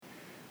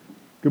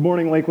Good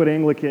morning, Lakewood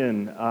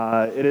Anglican.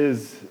 It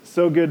is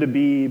so good to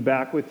be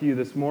back with you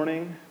this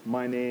morning.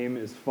 My name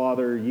is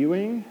Father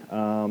Ewing,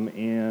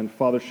 and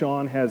Father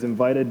Sean has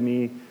invited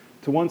me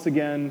to once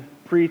again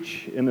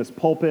preach in this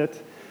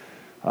pulpit.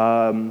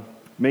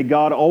 May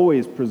God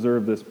always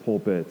preserve this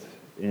pulpit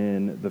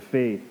in the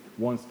faith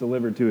once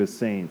delivered to his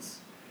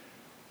saints.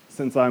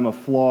 Since I'm a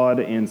flawed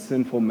and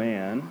sinful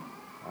man,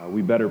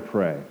 we better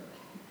pray.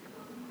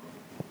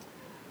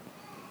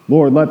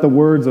 Lord, let the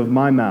words of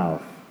my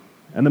mouth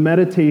and the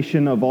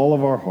meditation of all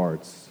of our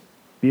hearts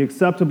be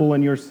acceptable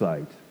in your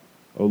sight,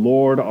 O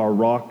Lord, our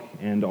rock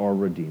and our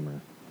redeemer.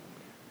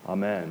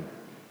 Amen.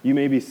 You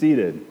may be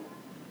seated.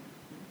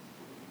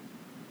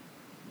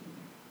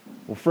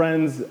 Well,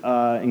 friends,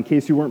 in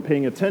case you weren't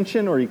paying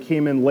attention or you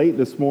came in late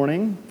this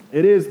morning,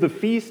 it is the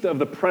feast of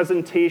the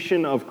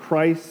presentation of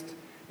Christ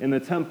in the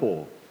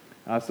temple.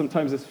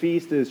 Sometimes this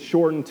feast is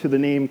shortened to the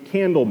name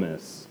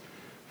Candlemas,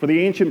 for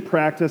the ancient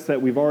practice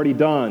that we've already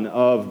done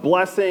of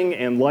blessing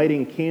and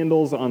lighting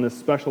candles on this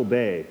special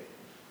day.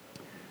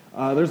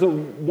 There's a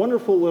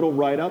wonderful little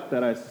write-up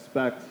that I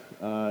suspect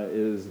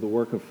is the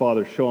work of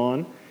Father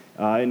Sean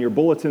in your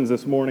bulletins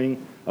this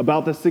morning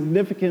about the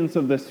significance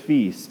of this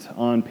feast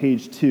on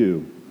page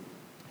 2.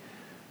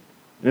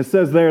 And it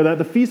says there that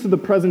the Feast of the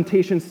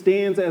Presentation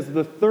stands as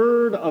the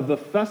third of the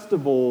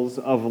festivals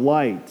of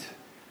light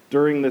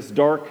during this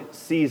dark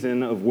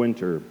season of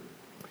winter.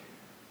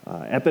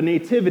 At the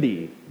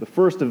Nativity, the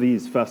first of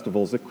these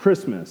festivals, at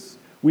Christmas,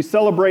 we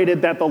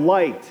celebrated that the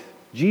light,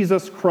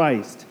 Jesus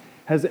Christ,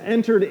 has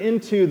entered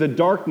into the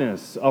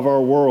darkness of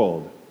our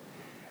world.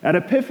 At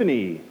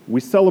Epiphany, we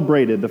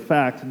celebrated the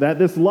fact that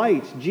this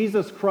light,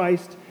 Jesus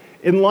Christ,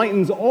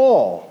 enlightens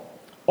all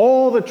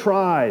the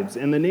tribes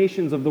and the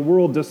nations of the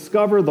world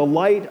discover the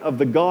light of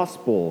the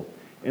gospel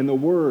and the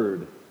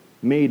Word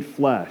made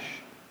flesh.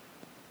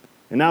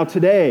 And now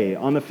today,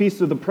 on the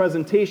Feast of the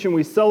Presentation,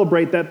 we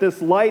celebrate that this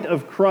light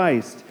of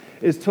Christ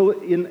is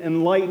to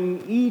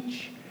enlighten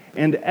each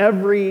and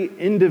every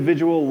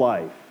individual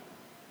life,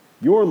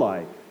 your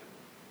life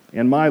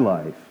and my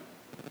life.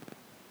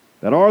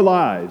 That our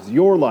lives,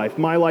 your life,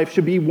 my life,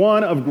 should be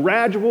one of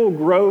gradual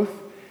growth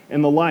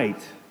in the light.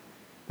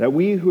 That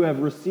we who have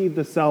received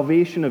the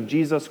salvation of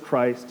Jesus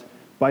Christ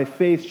by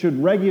faith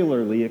should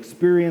regularly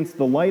experience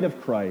the light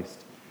of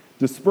Christ,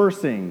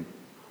 dispersing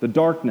the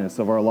darkness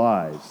of our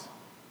lives.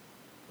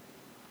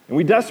 And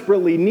we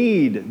desperately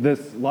need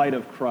this light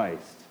of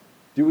Christ,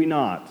 do we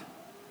not?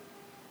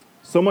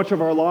 So much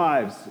of our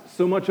lives,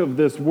 so much of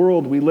this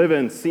world we live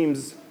in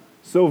seems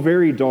so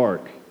very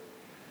dark.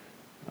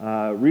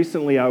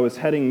 Recently, I was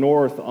heading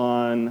north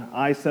on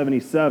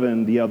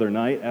I-77 the other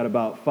night at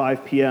about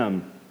 5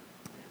 p.m.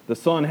 The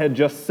sun had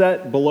just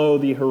set below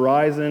the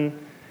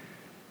horizon.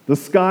 The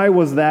sky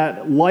was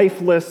that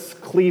lifeless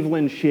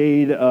Cleveland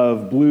shade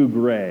of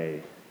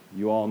blue-gray.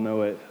 You all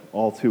know it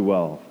all too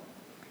well.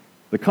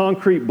 The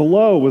concrete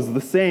below was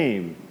the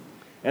same.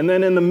 And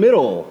then in the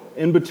middle,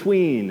 in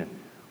between,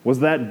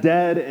 was that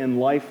dead and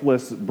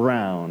lifeless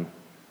brown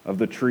of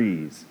the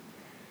trees.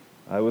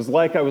 It was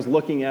like I was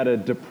looking at a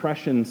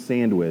depression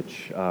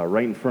sandwich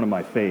right in front of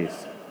my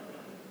face.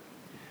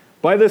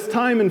 By this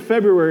time in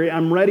February,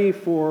 I'm ready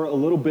for a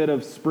little bit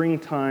of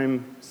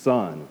springtime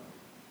sun.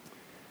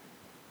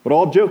 But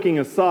all joking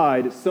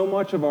aside, so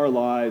much of our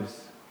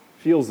lives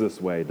feels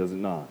this way, does it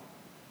not?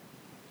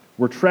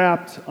 We're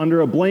trapped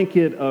under a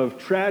blanket of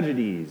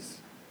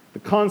tragedies, the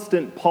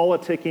constant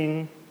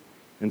politicking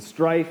and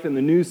strife in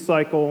the news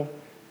cycle.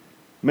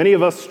 Many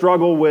of us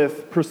struggle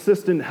with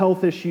persistent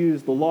health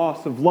issues, the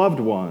loss of loved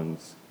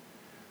ones.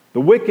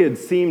 The wicked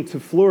seem to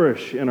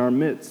flourish in our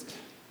midst.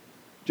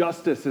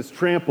 Justice is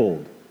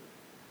trampled.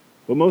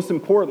 But most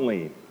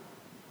importantly,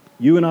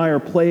 you and I are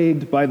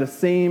plagued by the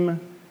same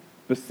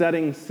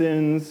besetting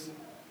sins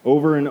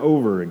over and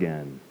over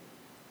again.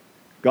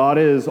 God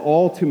is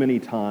all too many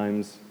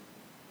times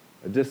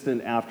a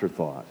distant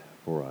afterthought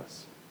for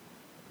us.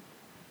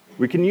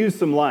 We can use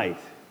some light,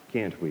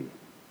 can't we?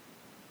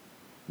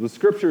 The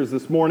scriptures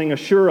this morning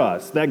assure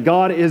us that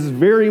God is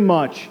very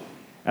much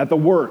at the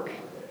work,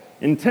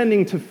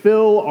 intending to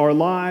fill our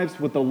lives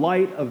with the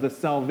light of the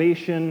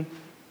salvation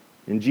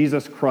in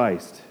Jesus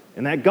Christ,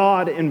 and that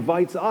God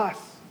invites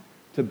us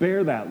to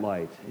bear that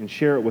light and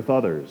share it with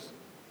others.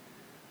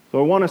 So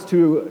I want us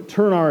to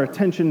turn our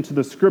attention to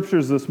the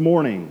scriptures this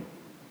morning,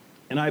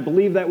 and I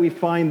believe that we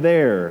find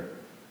there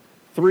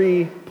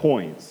 3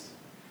 points,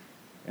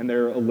 and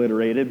they're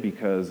alliterated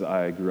because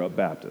I grew up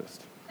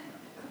Baptist.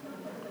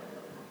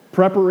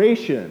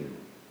 Preparation,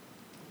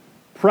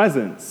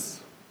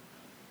 presence,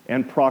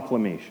 and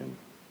proclamation.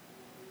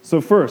 So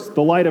first,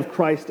 the light of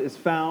Christ is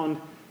found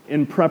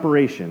in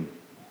preparation.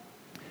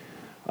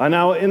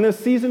 Now, in this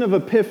season of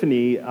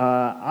Epiphany,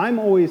 I'm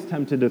always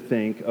tempted to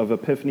think of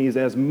Epiphanies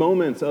as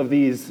moments of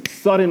these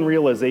sudden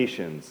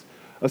realizations.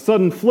 A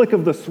sudden flick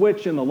of the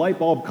switch and the light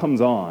bulb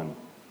comes on.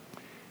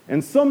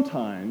 And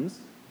sometimes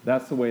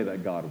that's the way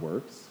that God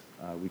works.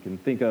 We can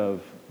think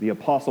of the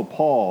Apostle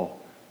Paul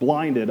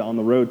blinded on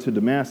the road to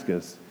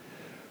Damascus.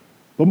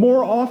 But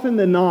more often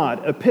than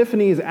not,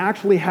 epiphanies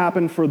actually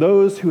happen for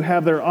those who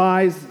have their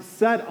eyes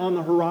set on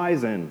the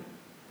horizon,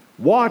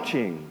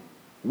 watching,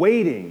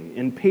 waiting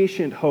in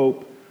patient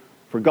hope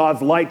for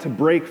God's light to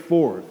break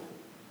forth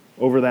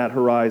over that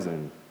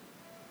horizon.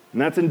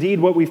 And that's indeed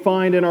what we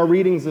find in our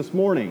readings this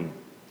morning.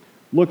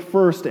 Look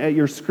first at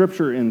your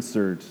scripture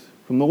insert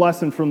from the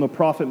lesson from the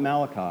prophet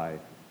Malachi,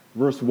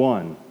 verse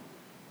 1.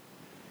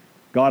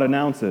 God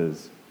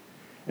announces,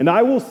 "And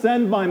I will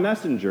send my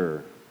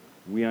messenger,"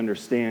 we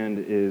understand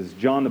is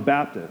John the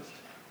Baptist,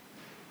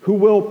 "who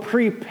will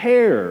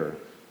prepare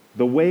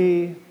the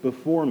way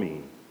before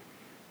me."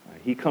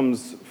 He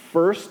comes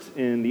first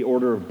in the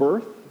order of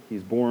birth.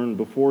 He's born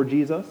before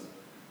Jesus,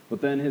 but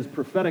then his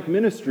prophetic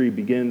ministry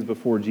begins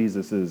before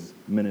Jesus'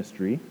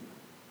 ministry.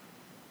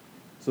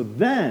 So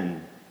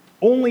then,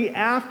 only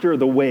after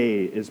the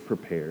way is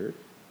prepared,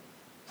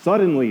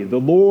 suddenly the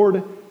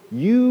Lord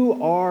you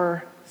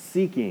are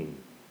seeking.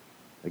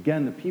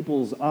 Again, the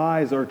people's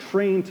eyes are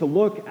trained to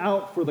look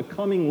out for the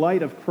coming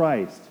light of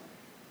Christ.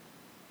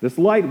 This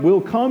light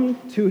will come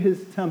to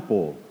his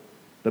temple.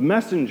 The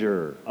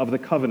messenger of the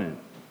covenant,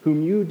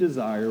 whom you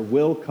desire,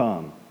 will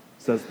come,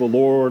 says the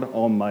Lord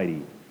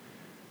Almighty.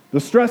 The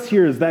stress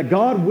here is that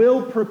God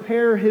will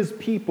prepare his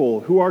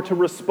people who are to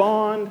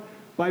respond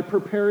by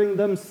preparing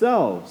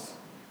themselves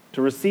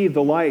to receive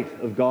the light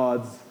of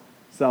God's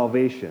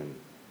salvation.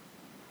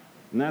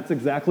 And that's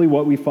exactly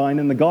what we find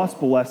in the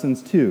gospel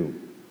lessons too.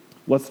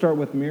 Let's start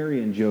with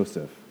Mary and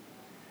Joseph.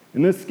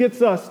 And this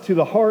gets us to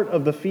the heart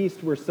of the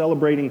feast we're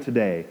celebrating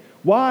today.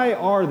 Why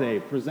are they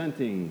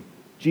presenting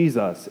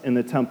Jesus in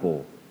the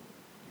temple?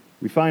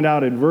 We find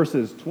out in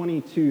verses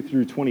 22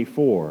 through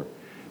 24.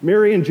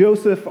 Mary and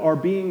Joseph are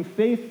being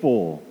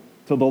faithful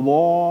to the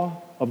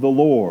law of the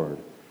Lord.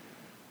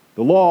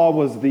 The law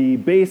was the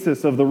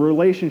basis of the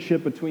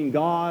relationship between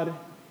God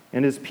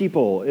and his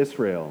people,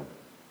 Israel.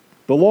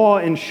 The law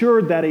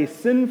ensured that a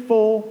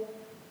sinful,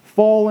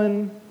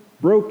 fallen,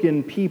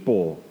 broken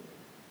people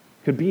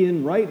could be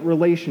in right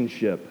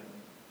relationship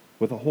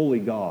with a holy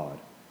God.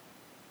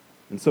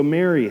 And so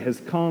Mary has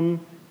come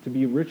to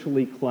be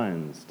ritually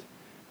cleansed.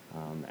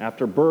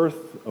 After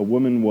birth, a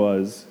woman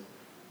was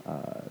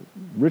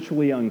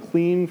ritually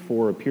unclean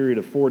for a period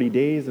of 40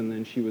 days, and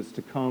then she was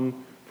to come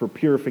for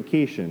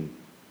purification.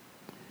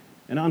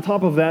 And on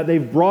top of that,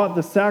 they've brought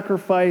the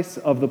sacrifice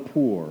of the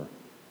poor,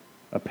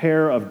 a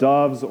pair of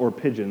doves or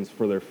pigeons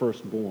for their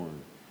firstborn.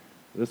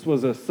 This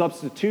was a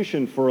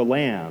substitution for a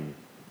lamb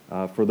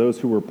for those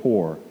who were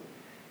poor.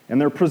 And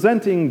they're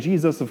presenting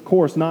Jesus, of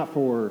course, not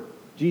for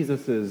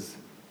Jesus'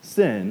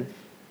 sin.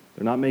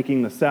 They're not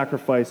making the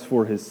sacrifice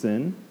for his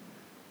sin,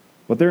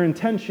 but their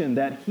intention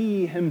that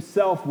he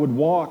himself would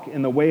walk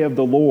in the way of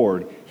the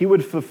Lord. He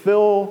would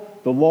fulfill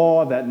the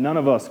law that none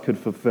of us could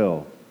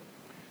fulfill.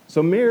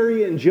 So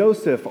Mary and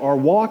Joseph are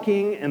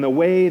walking in the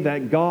way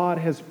that God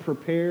has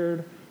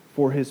prepared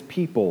for his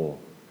people,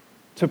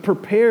 to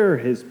prepare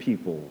his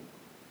people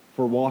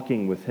for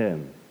walking with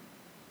him.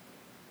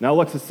 Now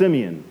look to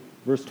Simeon,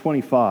 verse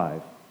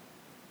 25.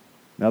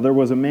 Now there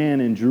was a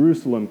man in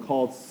Jerusalem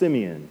called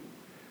Simeon,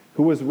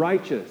 who was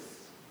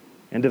righteous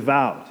and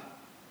devout.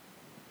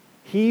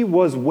 He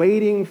was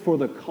waiting for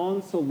the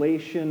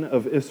consolation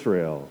of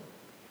Israel,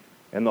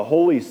 and the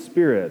Holy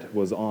Spirit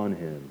was on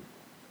him.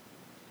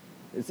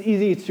 It's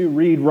easy to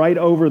read right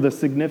over the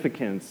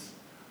significance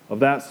of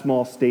that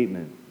small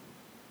statement.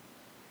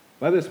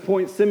 By this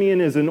point, Simeon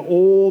is an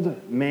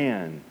old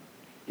man.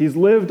 He's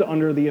lived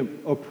under the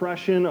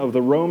oppression of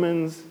the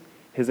Romans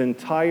his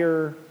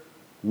entire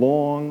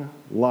long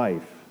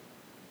life.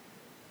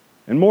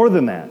 And more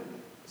than that,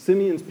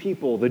 Simeon's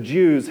people, the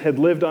Jews, had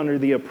lived under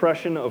the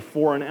oppression of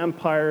foreign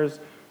empires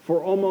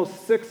for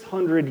almost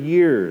 600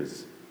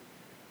 years.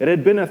 It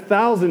had been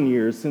 1,000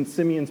 years since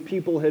Simeon's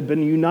people had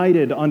been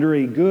united under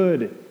a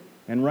good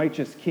and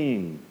righteous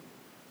king,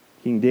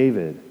 King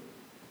David.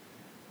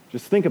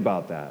 Just think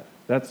about that.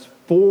 That's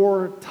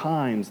 4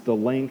 times the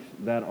length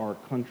that our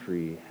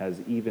country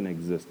has even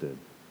existed.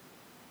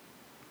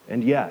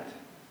 And yet,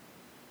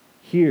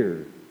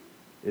 here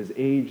is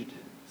aged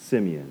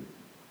Simeon,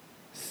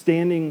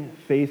 standing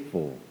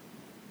faithful,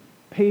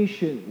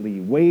 patiently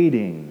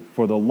waiting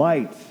for the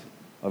light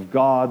of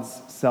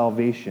God's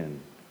salvation.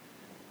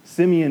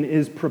 Simeon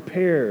is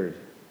prepared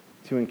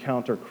to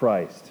encounter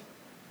Christ.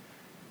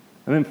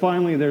 And then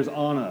finally, there's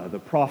Anna, the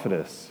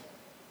prophetess.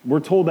 We're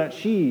told that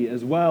she,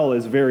 as well,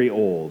 is very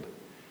old.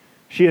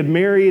 She had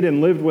married and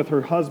lived with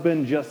her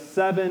husband just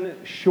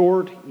 7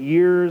 short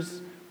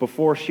years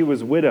before she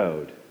was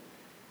widowed.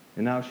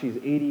 And now she's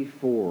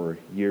 84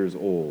 years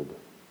old.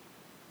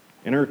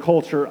 In her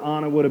culture,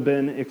 Anna would have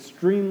been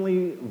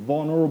extremely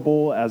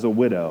vulnerable as a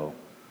widow.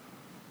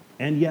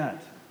 And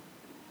yet,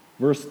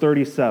 verse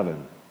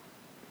 37,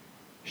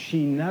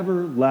 she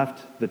never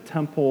left the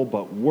temple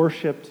but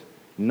worshiped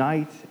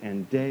night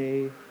and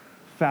day,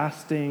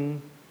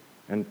 fasting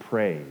and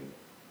praying.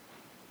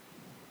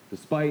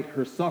 Despite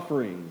her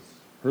sufferings,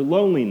 her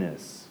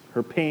loneliness,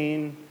 her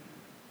pain,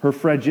 her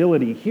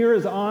fragility, here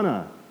is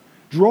Anna,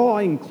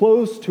 drawing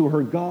close to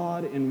her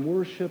God in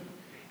worship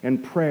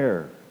and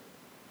prayer.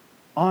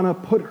 Anna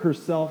put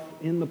herself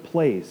in the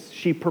place.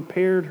 She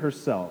prepared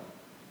herself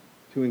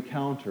to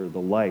encounter the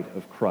light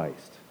of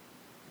Christ.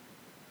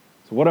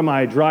 So what am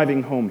I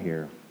driving home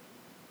here?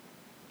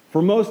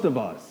 For most of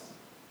us,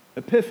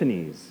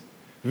 epiphanies,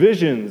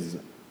 visions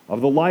of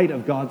the light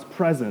of God's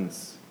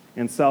presence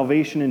and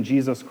salvation in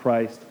Jesus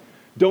Christ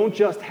don't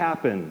just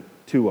happen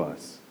to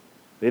us.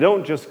 They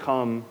don't just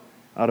come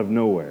out of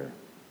nowhere.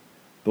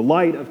 The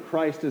light of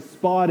Christ is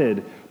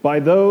spotted by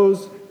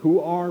those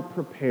who are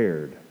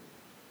prepared,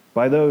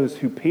 by those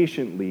who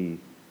patiently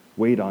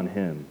wait on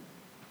him.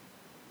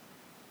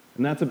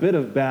 And that's a bit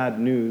of bad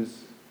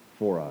news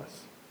for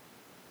us,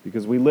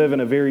 because we live in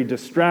a very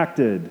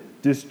distracted,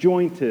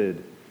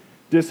 disjointed,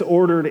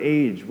 disordered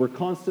age. We're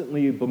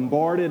constantly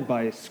bombarded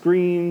by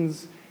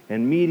screens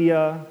and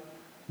media.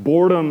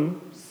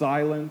 Boredom,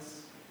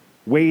 silence,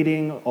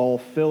 waiting all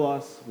fill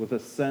us with a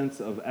sense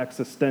of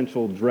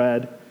existential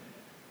dread.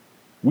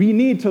 We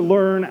need to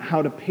learn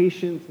how to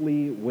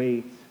patiently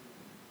wait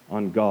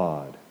on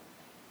God.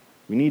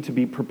 We need to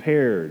be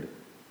prepared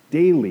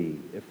daily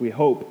if we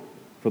hope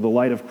for the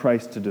light of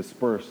Christ to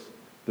disperse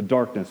the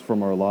darkness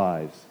from our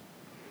lives.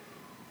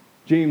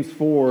 James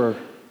 4,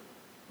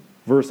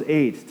 verse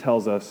 8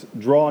 tells us,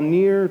 "Draw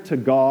near to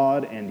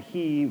God, and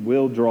he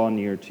will draw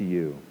near to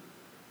you."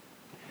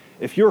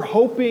 If you're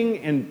hoping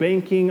and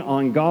banking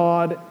on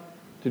God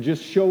to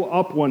just show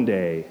up one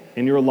day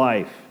in your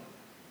life,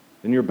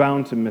 then you're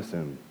bound to miss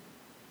him.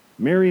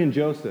 Mary and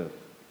Joseph,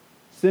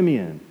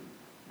 Simeon,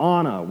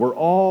 Anna were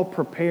all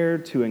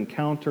prepared to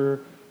encounter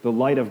the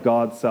light of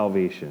God's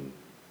salvation.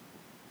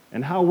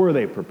 And how were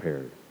they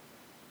prepared?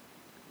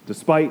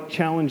 Despite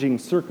challenging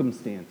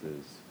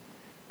circumstances,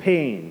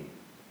 pain,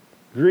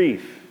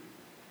 grief,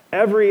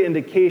 every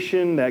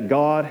indication that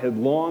God had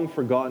long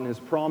forgotten his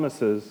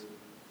promises,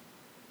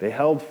 they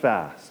held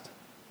fast.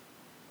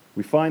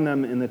 We find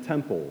them in the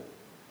temple.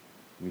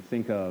 We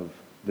think of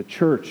the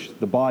church,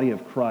 the body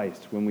of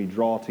Christ, when we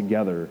draw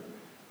together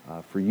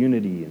for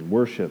unity and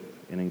worship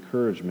and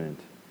encouragement.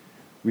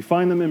 We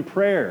find them in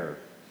prayer.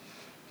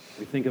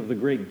 We think of the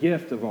great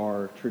gift of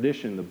our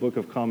tradition, the Book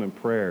of Common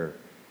Prayer,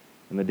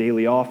 and the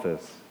daily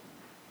office.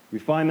 We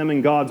find them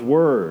in God's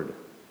Word.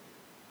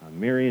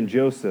 Mary and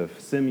Joseph,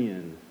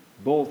 Simeon,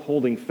 both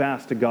holding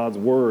fast to God's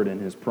Word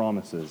and his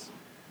promises.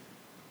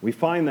 We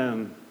find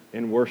them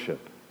in worship.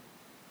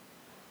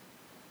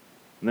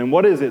 And then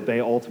what is it they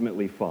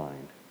ultimately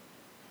find?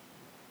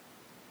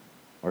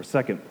 Our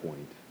second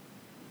point,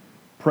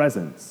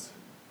 presence.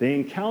 They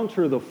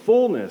encounter the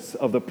fullness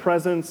of the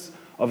presence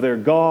of their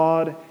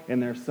God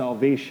and their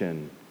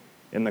salvation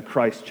in the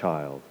Christ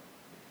child.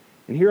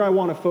 And here I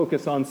want to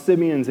focus on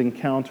Simeon's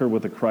encounter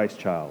with the Christ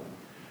child.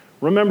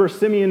 Remember,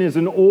 Simeon is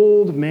an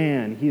old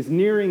man. He's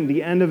nearing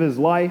the end of his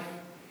life.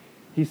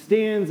 He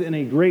stands in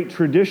a great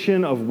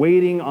tradition of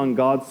waiting on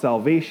God's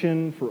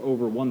salvation for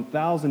over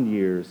 1,000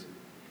 years,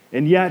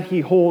 and yet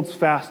he holds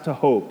fast to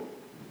hope.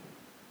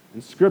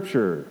 And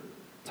Scripture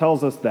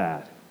tells us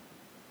that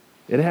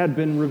it had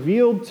been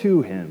revealed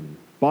to him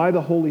by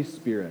the Holy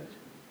Spirit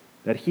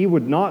that he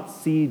would not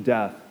see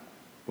death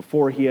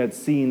before he had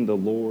seen the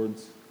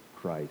Lord's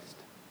Christ.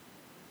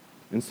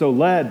 And so,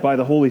 led by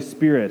the Holy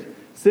Spirit,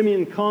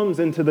 Simeon comes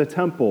into the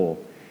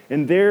temple,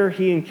 and there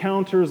he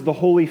encounters the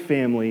Holy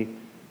Family.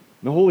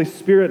 The Holy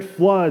Spirit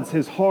floods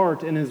his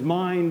heart and his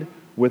mind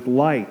with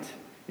light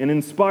and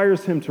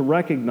inspires him to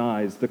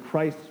recognize the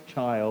Christ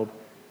child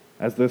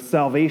as the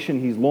salvation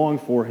he's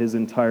longed for his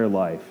entire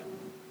life.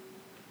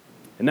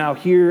 And now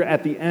here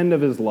at the end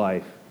of his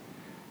life,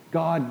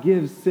 God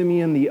gives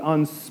Simeon the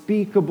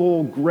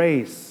unspeakable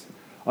grace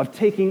of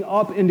taking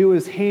up into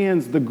his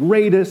hands the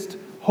greatest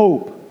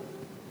hope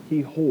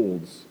he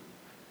holds.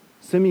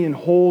 Simeon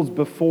holds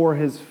before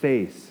his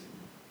face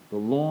the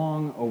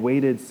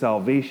long-awaited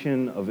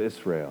salvation of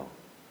Israel,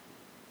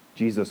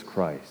 Jesus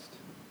Christ.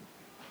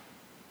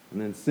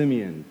 And then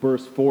Simeon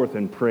bursts forth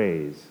in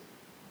praise.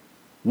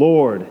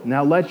 "Lord,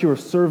 now let your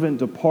servant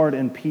depart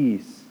in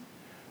peace,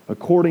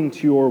 according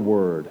to your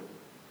word.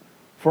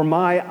 For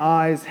my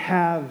eyes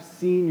have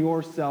seen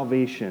your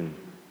salvation,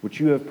 which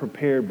you have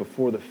prepared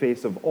before the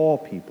face of all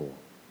people,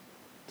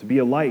 to be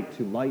a light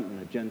to lighten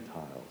the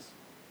Gentiles,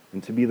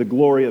 and to be the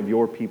glory of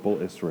your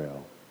people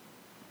Israel."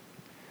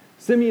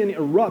 Simeon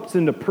erupts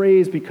into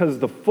praise because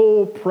the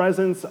full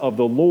presence of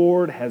the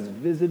Lord has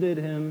visited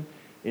him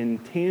in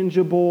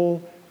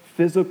tangible,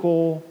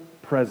 physical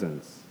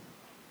presence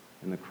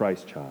in the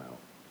Christ child.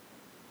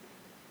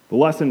 The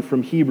lesson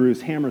from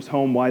Hebrews hammers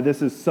home why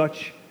this is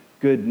such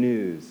good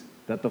news,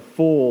 that the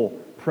full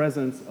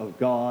presence of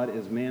God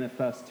is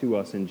manifest to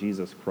us in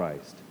Jesus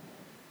Christ.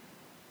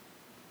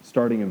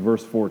 Starting in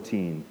verse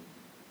 14.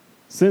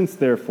 "Since,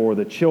 therefore,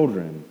 the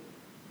children,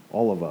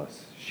 all of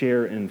us,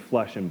 share in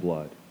flesh and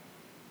blood,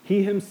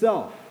 he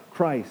himself,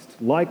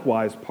 Christ,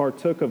 likewise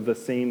partook of the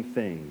same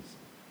things,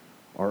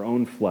 our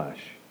own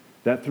flesh,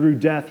 that through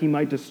death he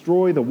might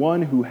destroy the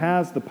one who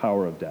has the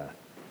power of death,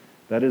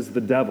 that is,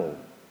 the devil,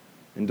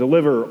 and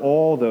deliver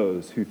all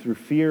those who through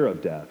fear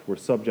of death were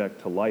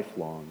subject to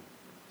lifelong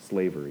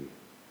slavery."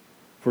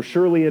 For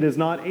surely it is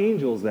not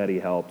angels that he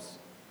helps,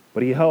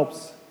 but he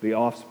helps the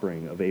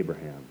offspring of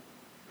Abraham.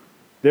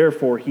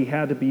 Therefore, he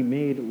had to be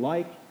made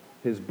like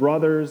his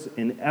brothers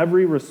in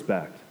every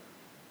respect,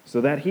 so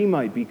that he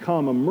might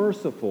become a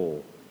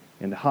merciful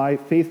and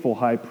faithful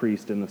high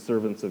priest in the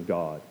servants of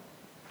God,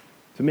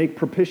 to make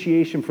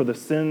propitiation for the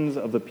sins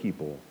of the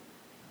people.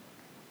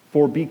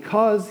 For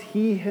because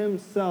he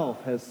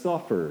himself has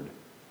suffered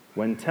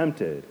when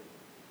tempted,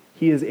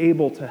 he is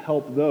able to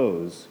help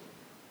those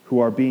who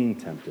are being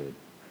tempted.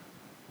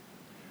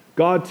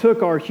 God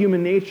took our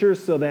human nature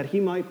so that he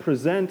might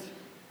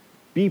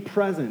be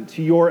present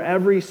to your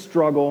every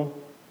struggle,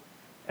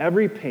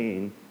 every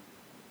pain,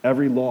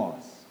 every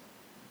loss.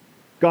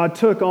 God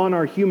took on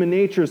our human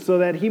nature so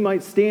that he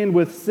might stand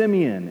with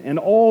Simeon and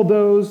all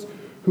those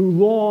who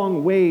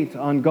long wait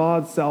on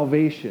God's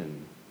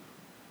salvation.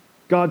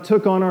 God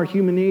took on our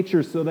human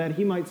nature so that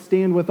he might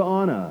stand with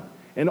Anna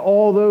and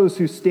all those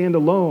who stand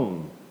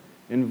alone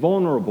and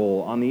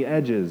vulnerable on the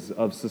edges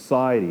of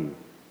society.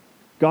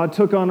 God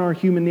took on our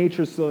human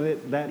nature so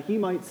that he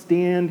might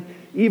stand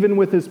even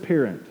with his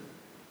parent,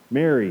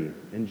 Mary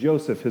and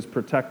Joseph, his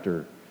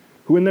protector,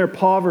 who in their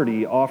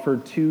poverty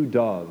offered 2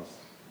 doves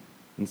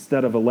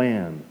instead of a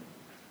lamb.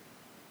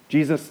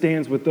 Jesus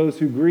stands with those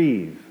who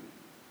grieve.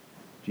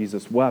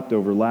 Jesus wept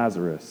over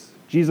Lazarus.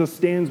 Jesus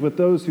stands with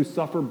those who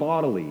suffer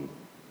bodily.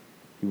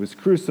 He was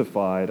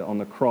crucified on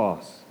the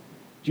cross.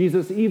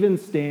 Jesus even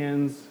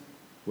stands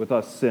with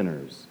us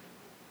sinners,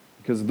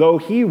 because though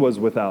he was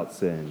without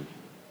sin,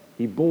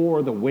 he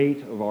bore the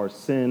weight of our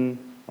sin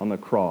on the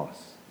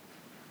cross.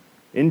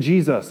 In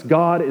Jesus,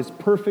 God is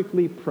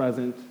perfectly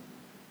present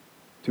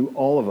to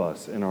all of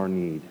us in our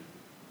need.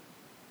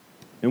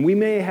 And we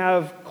may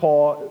have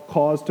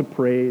cause to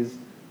praise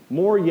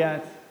more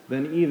yet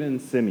than even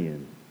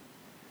Simeon,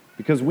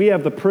 because we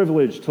have the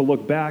privilege to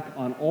look back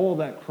on all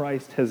that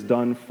Christ has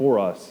done for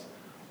us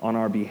on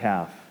our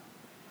behalf.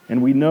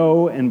 And we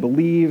know and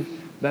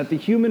believe that the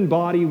human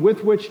body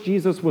with which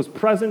Jesus was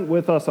present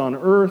with us on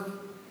earth,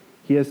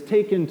 he has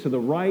taken to the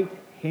right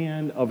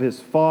hand of his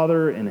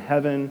Father in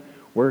heaven,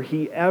 where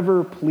he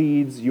ever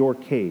pleads your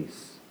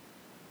case.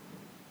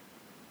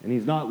 And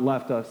he's not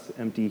left us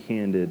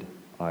empty-handed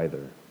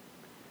either.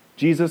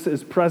 Jesus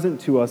is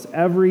present to us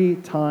every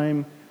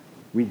time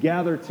we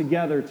gather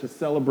together to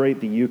celebrate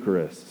the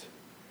Eucharist.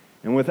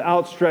 And with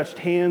outstretched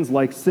hands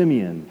like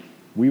Simeon,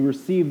 we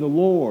receive the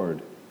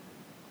Lord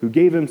who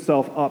gave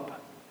himself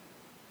up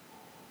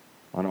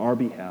on our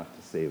behalf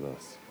to save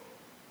us.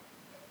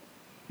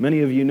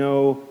 Many of you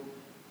know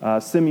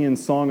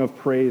Simeon's song of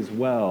praise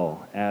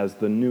well as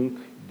the Nunc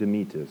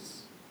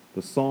Dimittis,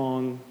 the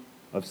Song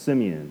of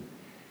Simeon.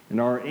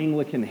 And our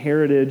Anglican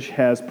heritage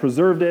has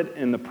preserved it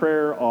in the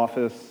prayer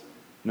office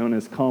known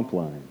as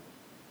Compline.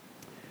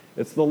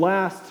 It's the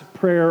last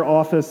prayer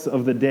office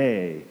of the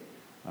day.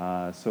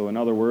 So in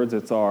other words,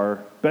 it's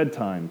our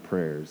bedtime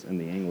prayers in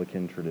the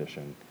Anglican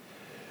tradition.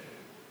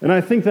 And I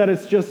think that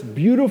it's just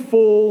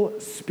beautiful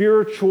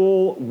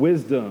spiritual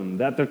wisdom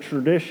that the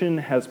tradition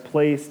has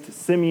placed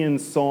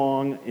Simeon's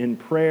song in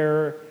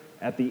prayer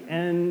at the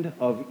end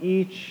of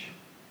each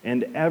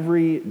and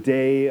every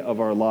day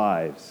of our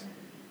lives.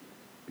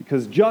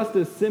 Because just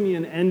as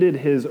Simeon ended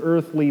his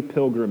earthly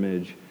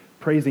pilgrimage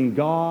praising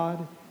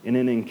God in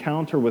an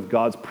encounter with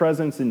God's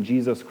presence in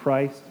Jesus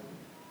Christ,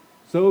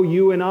 so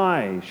you and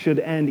I should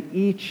end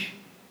each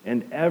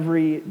and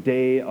every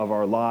day of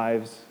our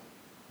lives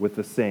with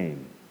the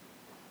same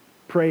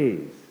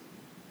praise,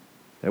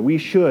 that we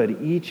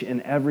should each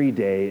and every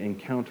day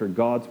encounter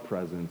God's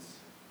presence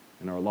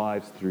in our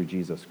lives through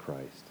Jesus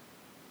Christ.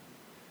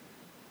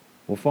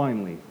 Well,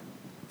 finally,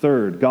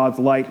 third, God's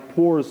light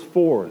pours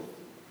forth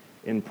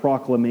in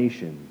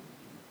proclamation.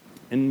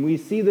 And we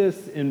see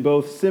this in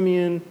both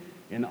Simeon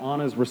and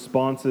Anna's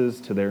responses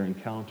to their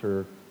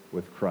encounter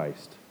with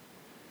Christ.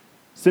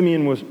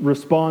 Simeon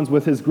responds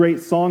with his great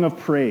song of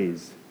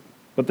praise,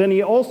 but then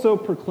he also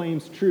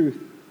proclaims truth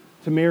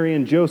to Mary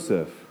and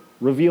Joseph,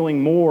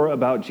 revealing more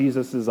about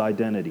Jesus'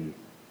 identity,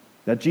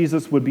 that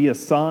Jesus would be a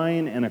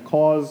sign and a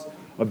cause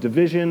of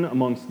division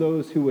amongst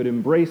those who would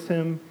embrace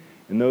him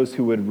and those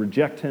who would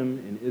reject him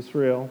in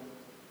Israel.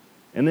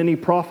 And then he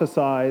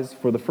prophesies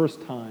for the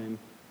first time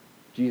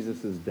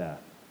Jesus'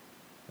 death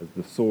as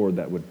the sword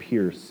that would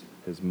pierce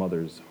his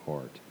mother's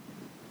heart.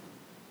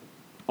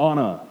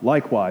 Anna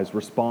likewise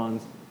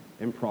responds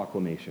in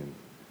proclamation.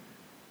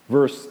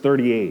 Verse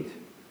 38,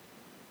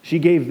 she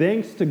gave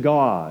thanks to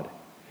God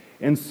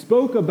and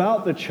spoke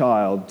about the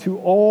child to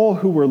all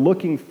who were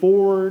looking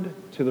forward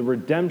to the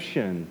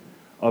redemption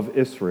of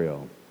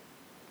Israel.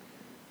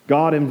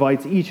 God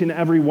invites each and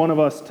every one of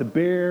us to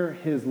bear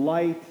his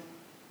light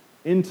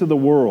into the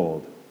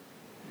world.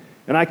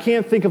 And I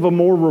can't think of a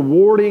more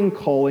rewarding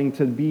calling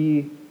to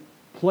be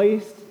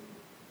placed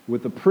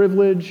with the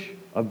privilege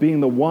of being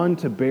the one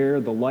to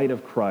bear the light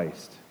of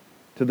Christ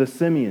to the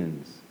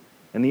Simeons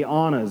and the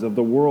Annas of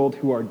the world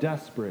who are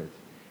desperate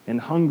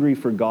and hungry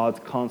for God's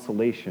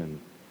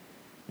consolation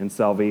and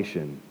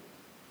salvation.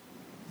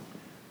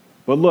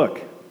 But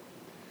look,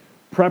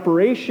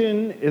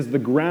 Preparation is the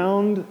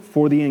ground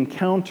for the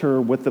encounter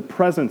with the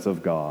presence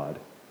of God.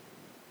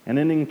 And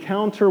an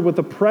encounter with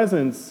the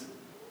presence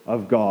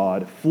of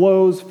God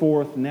flows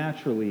forth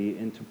naturally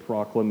into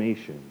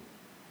proclamation.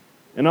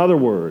 In other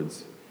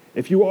words,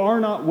 if you are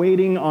not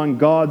waiting on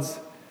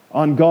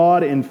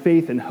God in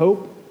faith and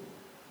hope,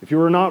 if you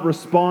are not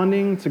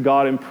responding to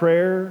God in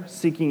prayer,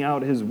 seeking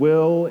out His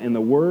will in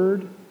the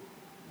Word,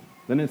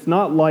 then it's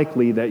not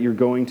likely that you're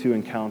going to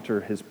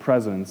encounter His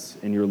presence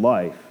in your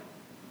life.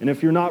 And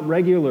if you're not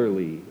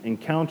regularly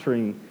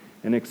encountering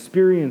and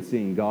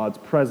experiencing God's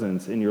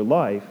presence in your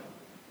life,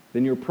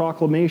 then your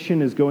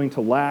proclamation is going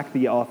to lack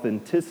the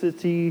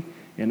authenticity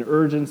and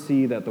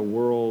urgency that the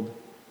world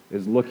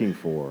is looking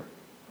for.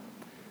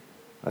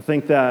 I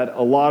think that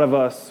a lot of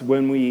us,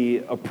 when we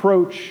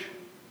approach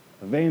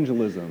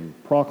evangelism,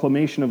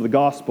 proclamation of the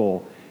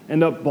gospel,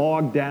 end up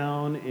bogged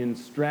down in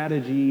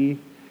strategy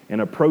and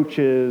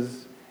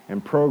approaches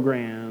and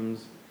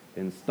programs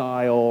and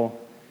style.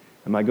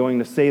 Am I going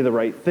to say the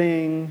right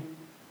thing?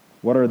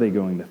 What are they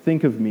going to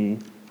think of me?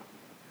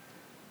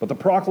 But the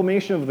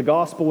proclamation of the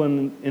gospel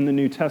in the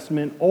New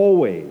Testament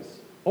always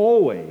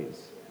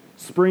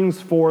springs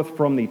forth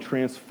from the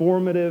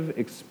transformative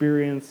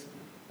experience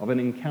of an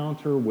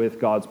encounter with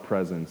God's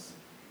presence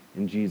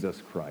in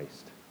Jesus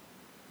Christ.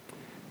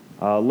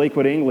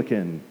 Lakewood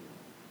Anglican,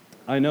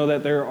 I know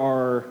that there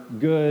are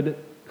good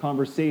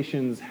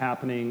conversations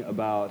happening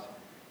about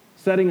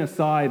setting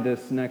aside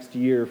this next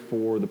year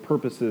for the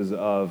purposes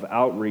of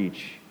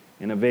outreach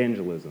and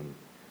evangelism.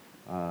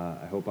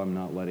 I hope I'm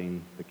not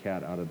letting the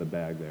cat out of the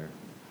bag there.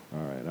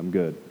 All right, I'm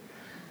good.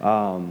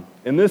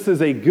 And this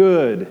is a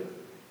good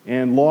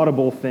and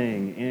laudable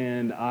thing,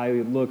 and I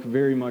look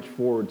very much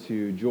forward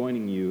to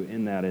joining you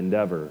in that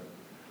endeavor.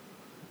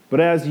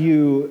 But as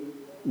you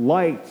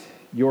light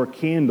your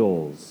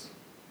candles,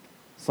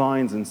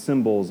 signs and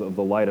symbols of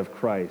the light of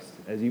Christ,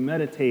 as you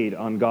meditate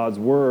on God's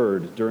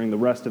Word during the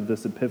rest of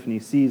this Epiphany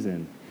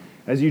season,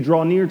 as you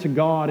draw near to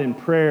God in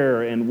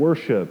prayer and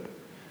worship,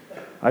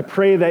 I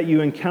pray that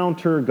you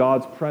encounter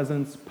God's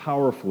presence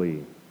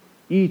powerfully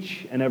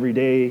each and every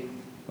day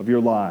of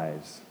your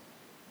lives.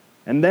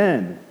 And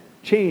then,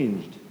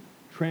 changed,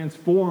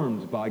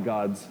 transformed by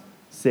God's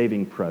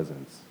saving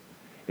presence,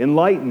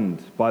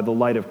 enlightened by the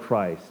light of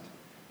Christ,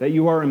 that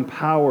you are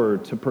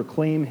empowered to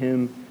proclaim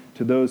Him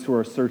to those who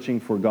are searching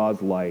for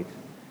God's light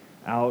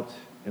out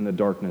in the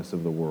darkness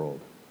of the world.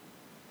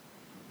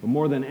 But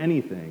more than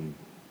anything,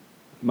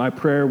 my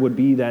prayer would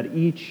be that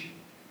each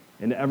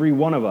and every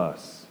one of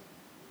us,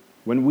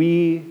 when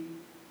we,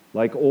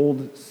 like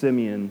old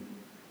Simeon,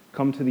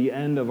 come to the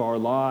end of our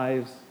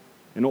lives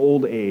in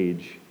old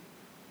age,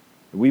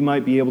 we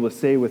might be able to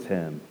say with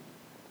him,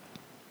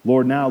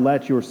 Lord, now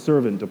let your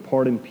servant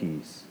depart in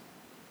peace,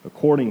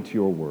 according to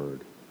your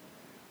word.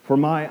 For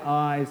my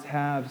eyes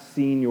have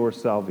seen your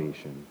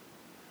salvation,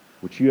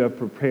 which you have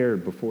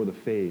prepared before the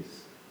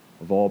face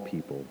of all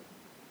people,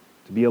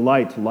 to be a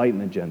light to lighten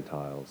the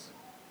Gentiles,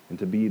 and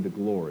to be the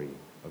glory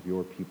of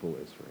your people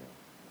Israel.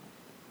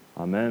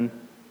 Amen.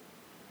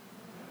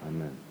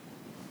 Amen.